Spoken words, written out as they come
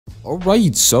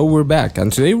Alright, so we're back,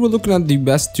 and today we're looking at the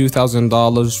best $2,000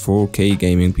 4K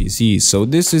gaming PC. So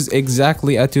this is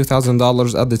exactly at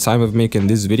 $2,000 at the time of making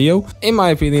this video. In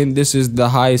my opinion, this is the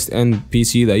highest end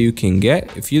PC that you can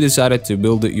get. If you decided to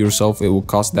build it yourself, it will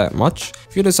cost that much.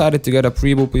 If you decided to get a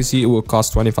pre-built PC, it will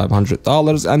cost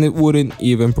 $2,500 and it wouldn't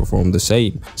even perform the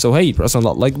same. So hey, press on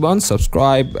that like button,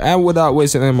 subscribe, and without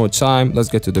wasting any more time, let's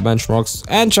get to the benchmarks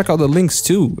and check out the links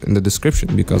too in the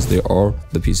description because they are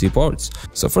the PC parts.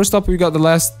 So first up, we got The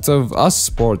Last of Us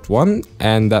Part 1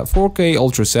 and that 4K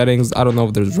ultra settings. I don't know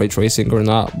if there's ray tracing or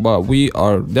not, but we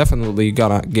are definitely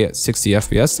gonna get 60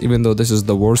 FPS, even though this is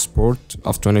the worst port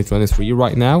of 2023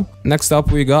 right now. Next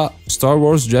up, we got Star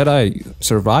Wars Jedi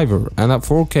Survivor and at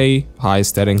 4K high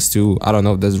settings too. I don't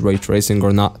know if there's ray tracing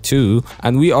or not too,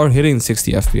 and we are hitting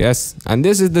 60 FPS, and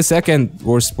this is the second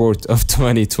worst port of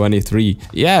 2023.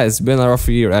 Yeah, it's been a rough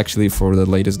year actually for the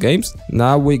latest games.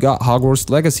 Now we got Hogwarts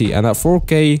Legacy, and at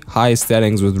 4K high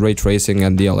settings with ray tracing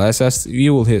and DLSS,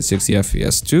 you will hit 60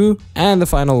 FPS too. And the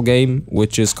final game,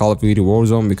 which is Call of Duty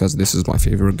Warzone, because this is my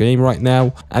favorite game right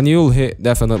now, and you'll hit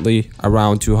definitely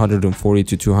around 240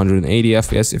 to 280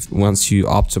 FPS if once you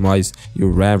optimize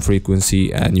your RAM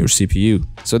frequency and your CPU.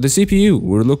 So the CPU,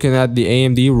 we're looking at the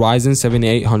AMD Ryzen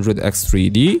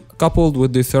 7800X3D coupled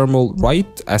with the Thermal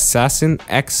Right Assassin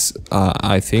X,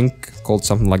 I think called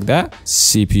something like that,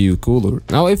 CPU cooler.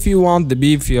 Now if you want the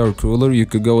beefier cooler, you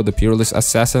could go with the Peerless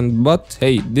Assassin, but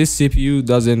hey, this CPU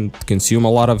doesn't consume a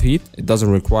lot of heat. It doesn't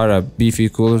require a beefy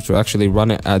cooler to actually run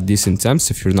it at decent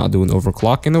temps if you're not doing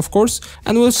overclocking, of course,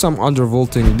 and with some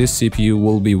undervolting, this CPU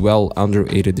will be well under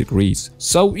 80 degrees.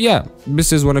 So yeah,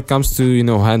 this is when it comes to, you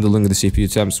know, handling the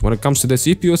CPU temps. When it comes to the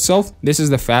CPU itself, this is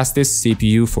the fastest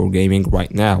CPU for gaming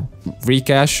right now.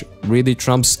 Recache really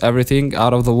trumps everything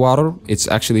out of the water. It's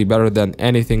actually better than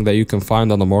anything that you can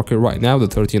find on the market right now. The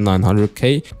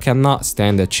 13900K cannot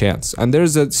stand a chance, and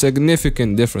there's a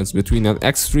significant difference between an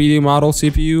X3D model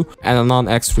CPU and a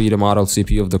non-X3D model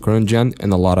CPU of the current gen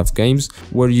in a lot of games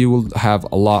where you will have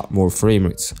a lot more frame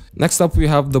rates. Next up, we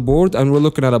have the board, and we're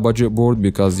looking at a budget board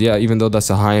because yeah, even though that's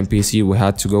a high-end PC, we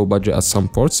had to go budget at some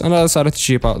ports, and I decided to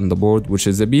cheap out on the board, which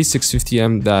is the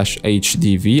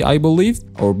B650M-HDV, I believe,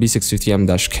 or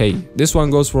B650M-K. This one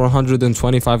goes for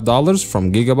 $125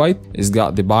 from Gigabyte. It's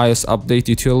got the BIOS update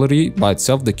utility by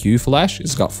itself, the Q flash.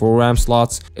 It's got 4 RAM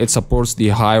slots. It supports the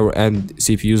higher end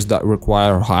CPUs that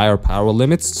require higher power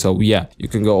limits. So yeah, you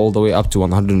can go all the way up to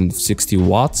 160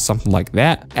 watts, something like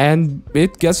that, and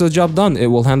it gets the job done. It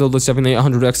will handle the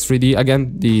 7800X3D.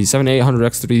 Again, the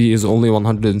 7800X3D is only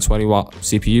 120 watt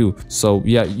CPU. So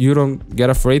yeah, you don't get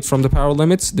afraid from the power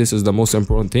limits. This is the most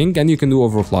important thing, and you can do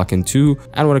overclocking too.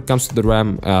 And when it comes to the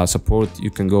RAM support,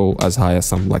 you can go as high as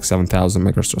some like 7000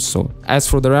 megahertz or so. As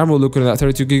for the RAM, we're looking at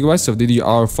 32 gigabytes of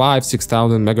DDR5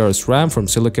 6000 megahertz RAM from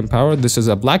Silicon Power. This is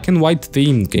a black and white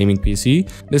themed gaming PC.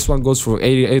 This one goes for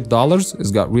 $88.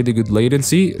 It's got really good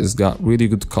latency. It's got really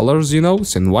good colors, you know,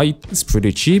 it's in white. It's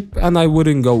pretty cheap, and I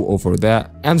wouldn't go over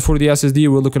that. And for the SSD,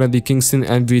 we're looking at the Kingston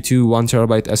NV2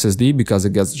 1TB SSD because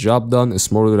it gets the job done. It's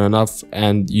more than enough,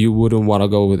 and you wouldn't want to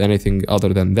go with anything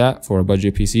other than that for a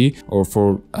budget PC or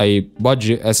for a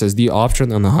budget SSD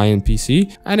option on a high-end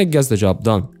PC, and it gets the job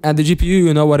done. And the GPU,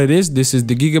 you know what it is. This is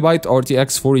the Gigabyte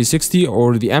RTX 4060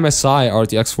 or the MSI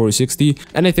RTX 4060,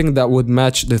 anything that would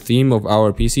match the theme of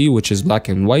our PC, which is black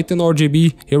and white and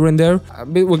RGB here and there.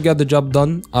 It will get the job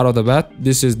done out of the bat.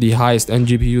 This is the highest end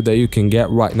GPU that you can get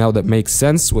right now that makes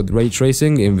sense with ray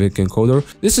tracing, NVIC encoder.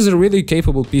 This is a really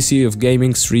capable PC of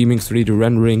gaming, streaming, 3D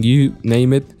rendering, you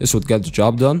name it, this would get the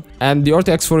job done. And the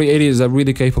RTX 4080 is a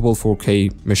really capable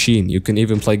 4K machine. You can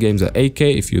even play games at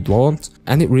 8K if you'd want,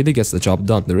 and it really gets the job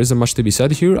done. There isn't much to be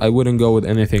said here. I wouldn't go with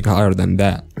anything higher than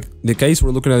that. The case, we're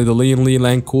looking at the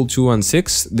Lean Cool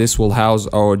 216. This will house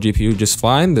our GPU just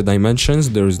fine. The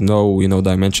dimensions, there's no, you know,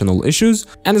 dimensional issues,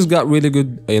 and it's got really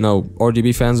good, you know,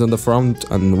 RGB fans on the front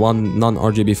and one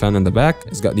non-RGB fan in the back.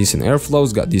 It's got decent airflow,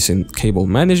 it's got decent cable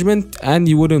management, and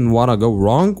you wouldn't want to go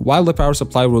wrong. While the power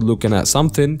supply, we're looking at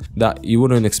something that you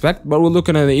wouldn't expect, but we're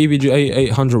looking at an EVGA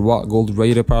 800 watt gold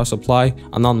rated power supply,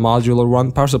 a non-modular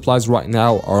one. Power supplies right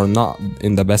now are not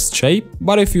in the best shape,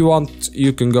 but if you want,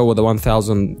 you can go with a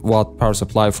 1000 watt power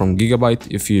supply from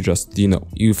Gigabyte if you just, you know,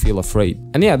 you feel afraid.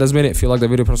 And yeah, that's been it. If you like the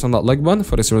video, press on that like button.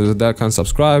 For this video, that can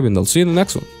subscribe, and I'll see you in the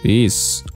next one. Peace.